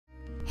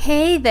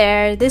Hey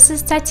there, this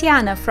is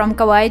Tatyana from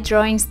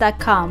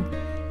KawaiiDrawings.com,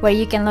 where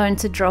you can learn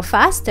to draw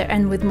faster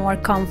and with more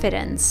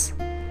confidence.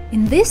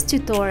 In this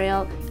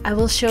tutorial, I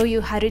will show you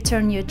how to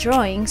turn your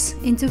drawings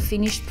into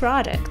finished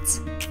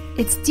products.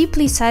 It's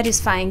deeply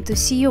satisfying to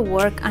see your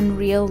work on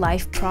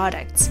real-life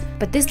products,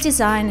 but this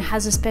design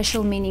has a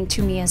special meaning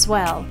to me as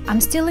well. I'm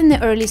still in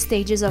the early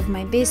stages of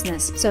my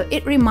business, so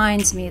it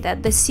reminds me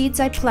that the seeds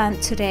I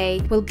plant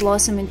today will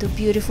blossom into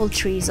beautiful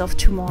trees of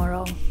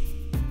tomorrow.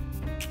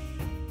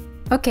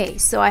 Okay,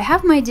 so I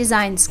have my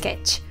design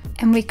sketch,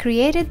 and we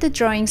created the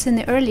drawings in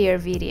the earlier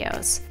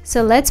videos.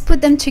 So let's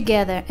put them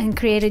together and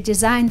create a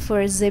design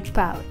for a zip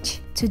pouch.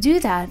 To do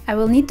that, I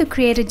will need to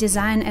create a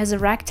design as a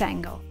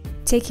rectangle.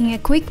 Taking a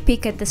quick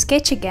peek at the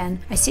sketch again,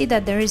 I see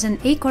that there is an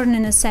acorn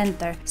in the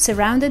center,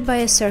 surrounded by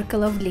a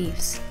circle of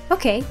leaves.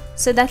 Okay,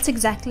 so that's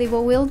exactly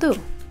what we'll do.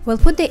 We'll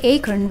put the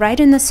acorn right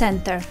in the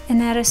center and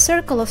add a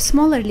circle of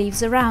smaller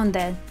leaves around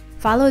it,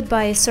 followed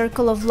by a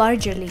circle of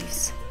larger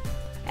leaves.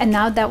 And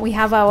now that we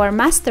have our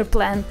master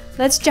plan,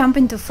 let's jump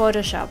into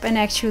Photoshop and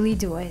actually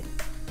do it.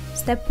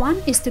 Step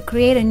 1 is to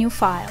create a new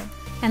file,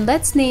 and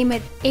let's name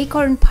it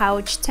Acorn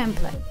Pouch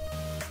Template.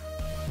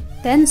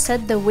 Then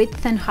set the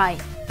width and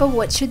height, but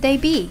what should they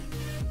be?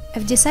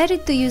 I've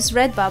decided to use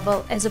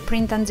RedBubble as a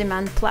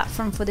print-on-demand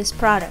platform for this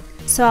product,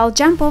 so I'll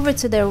jump over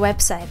to their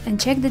website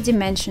and check the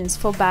dimensions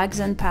for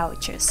bags and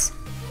pouches.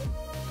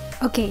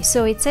 Okay,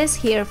 so it says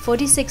here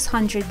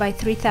 4600 by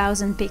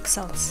 3000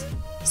 pixels.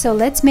 So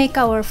let's make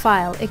our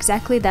file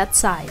exactly that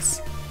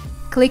size.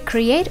 Click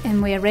Create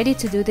and we are ready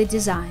to do the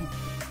design.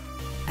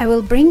 I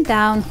will bring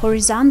down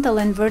horizontal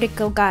and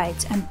vertical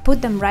guides and put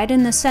them right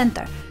in the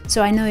center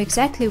so I know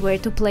exactly where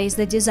to place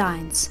the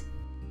designs.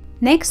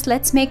 Next,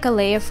 let's make a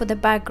layer for the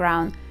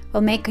background.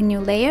 We'll make a new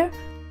layer,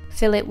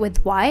 fill it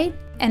with white,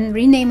 and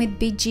rename it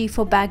BG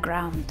for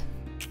background.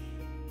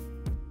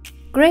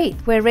 Great,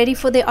 we're ready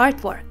for the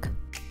artwork.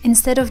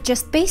 Instead of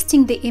just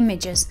pasting the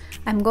images,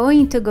 I'm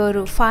going to go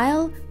to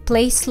File,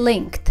 Place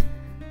Linked,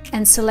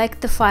 and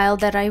select the file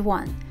that I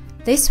want.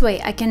 This way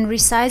I can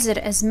resize it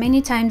as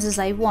many times as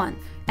I want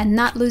and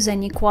not lose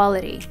any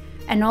quality.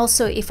 And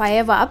also, if I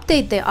ever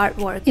update the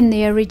artwork in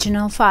the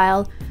original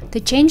file,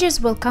 the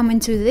changes will come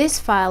into this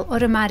file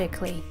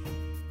automatically.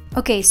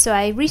 Okay, so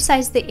I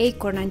resize the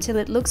acorn until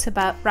it looks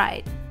about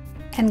right,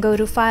 and go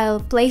to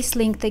File, Place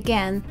Linked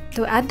again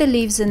to add the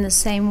leaves in the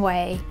same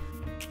way.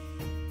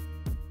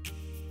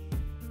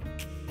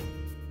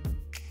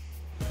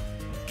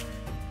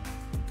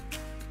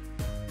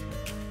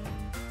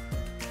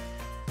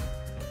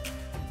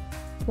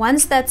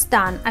 Once that's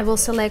done, I will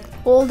select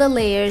all the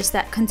layers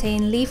that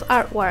contain leaf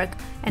artwork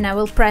and I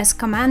will press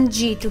Command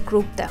G to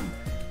group them.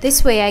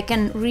 This way I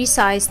can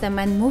resize them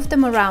and move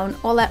them around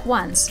all at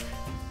once,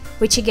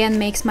 which again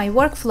makes my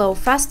workflow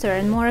faster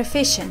and more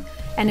efficient,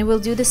 and it will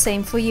do the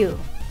same for you.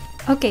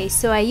 Okay,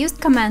 so I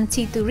used Command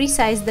T to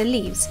resize the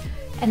leaves,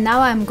 and now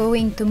I'm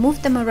going to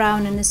move them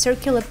around in a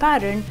circular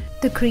pattern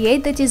to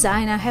create the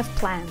design I have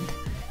planned.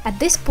 At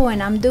this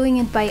point I'm doing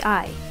it by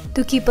eye,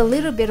 to keep a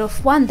little bit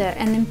of wonder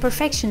and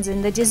imperfections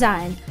in the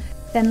design.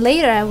 Then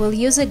later I will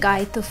use a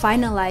guide to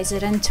finalize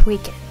it and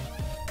tweak it.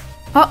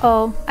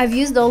 Uh-oh, I've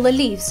used all the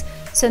leaves,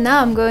 so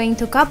now I'm going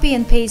to copy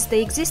and paste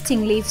the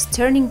existing leaves,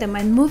 turning them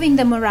and moving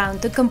them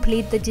around to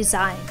complete the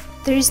design.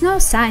 There is no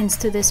science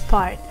to this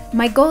part.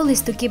 My goal is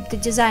to keep the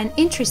design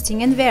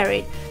interesting and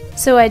varied,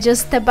 so I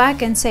just step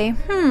back and say,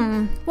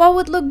 what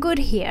would look good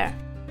here?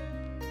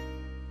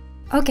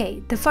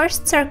 Okay, the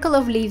first circle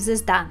of leaves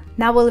is done.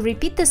 Now we'll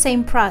repeat the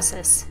same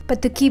process,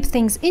 but to keep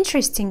things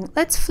interesting,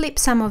 let's flip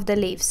some of the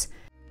leaves.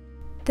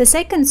 The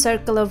second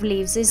circle of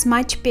leaves is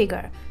much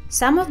bigger.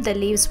 Some of the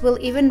leaves will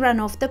even run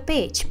off the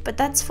page, but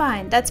that's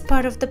fine, that's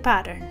part of the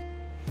pattern.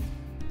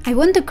 I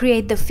want to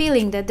create the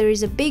feeling that there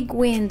is a big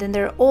wind and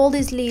there are all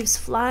these leaves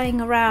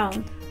flying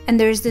around, and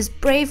there is this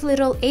brave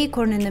little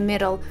acorn in the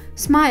middle,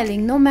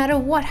 smiling no matter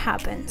what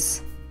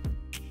happens.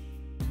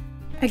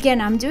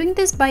 Again, I'm doing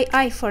this by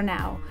eye for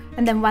now.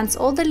 And then once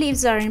all the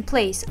leaves are in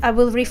place, I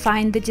will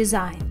refine the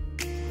design.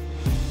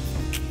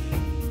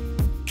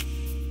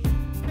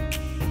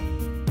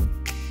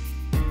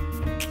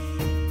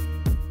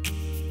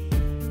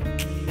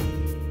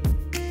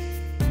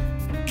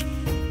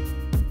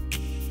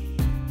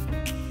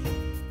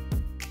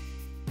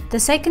 The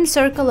second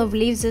circle of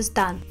leaves is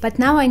done, but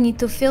now I need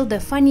to fill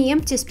the funny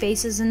empty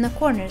spaces in the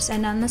corners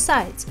and on the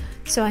sides,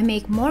 so I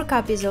make more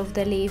copies of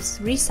the leaves,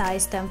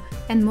 resize them,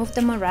 and move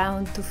them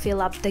around to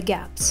fill up the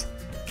gaps.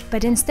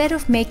 But instead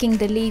of making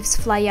the leaves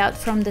fly out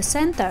from the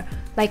center,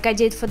 like I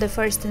did for the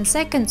first and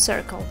second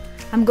circle,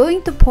 I'm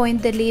going to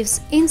point the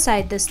leaves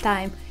inside this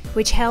time,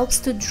 which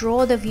helps to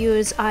draw the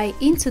viewer's eye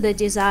into the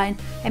design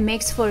and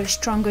makes for a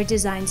stronger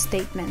design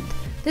statement.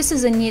 This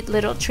is a neat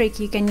little trick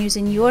you can use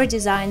in your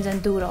designs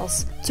and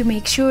doodles to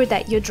make sure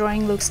that your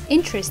drawing looks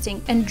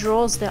interesting and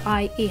draws the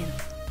eye in.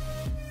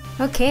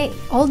 Okay,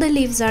 all the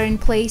leaves are in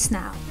place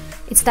now.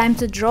 It's time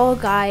to draw a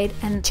guide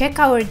and check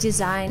our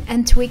design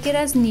and tweak it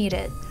as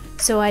needed.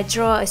 So I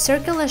draw a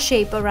circular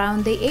shape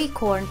around the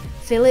acorn,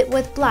 fill it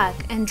with black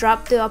and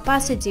drop the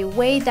opacity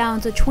way down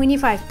to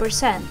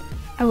 25%.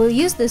 I will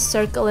use this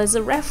circle as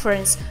a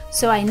reference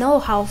so I know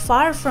how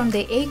far from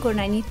the acorn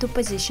I need to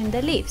position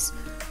the leaves.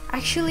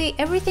 Actually,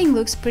 everything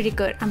looks pretty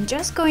good. I'm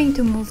just going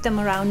to move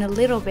them around a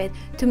little bit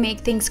to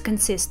make things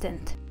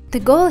consistent. The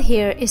goal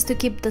here is to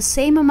keep the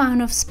same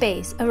amount of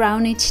space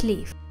around each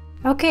leaf.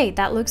 Okay,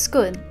 that looks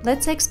good.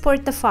 Let's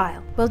export the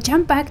file. We'll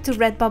jump back to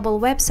RedBubble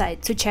website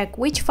to check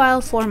which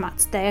file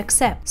formats they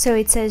accept. So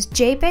it says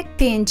JPEG,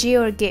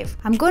 PNG or GIF.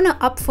 I'm gonna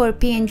opt for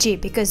PNG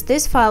because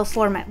this file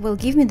format will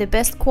give me the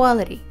best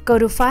quality. Go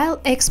to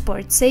File,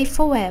 Export, Save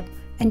for Web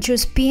and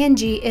choose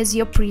PNG as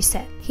your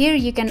preset. Here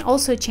you can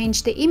also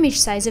change the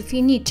image size if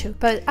you need to,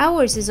 but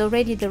ours is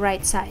already the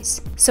right size.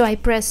 So I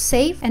press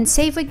Save and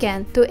Save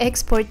again to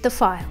export the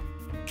file.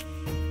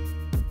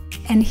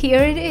 And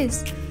here it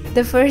is.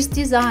 The first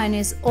design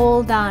is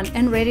all done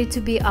and ready to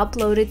be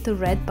uploaded to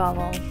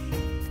RedBubble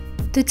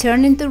to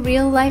turn into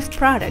real-life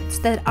products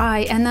that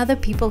I and other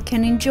people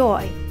can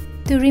enjoy,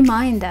 to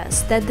remind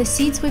us that the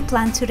seeds we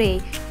plant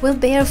today will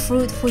bear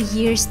fruit for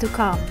years to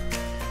come.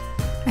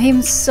 I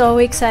am so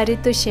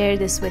excited to share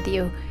this with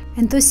you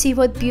and to see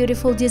what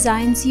beautiful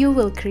designs you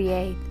will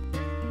create.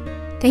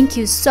 Thank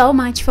you so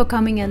much for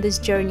coming on this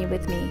journey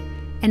with me,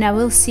 and I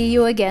will see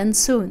you again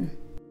soon.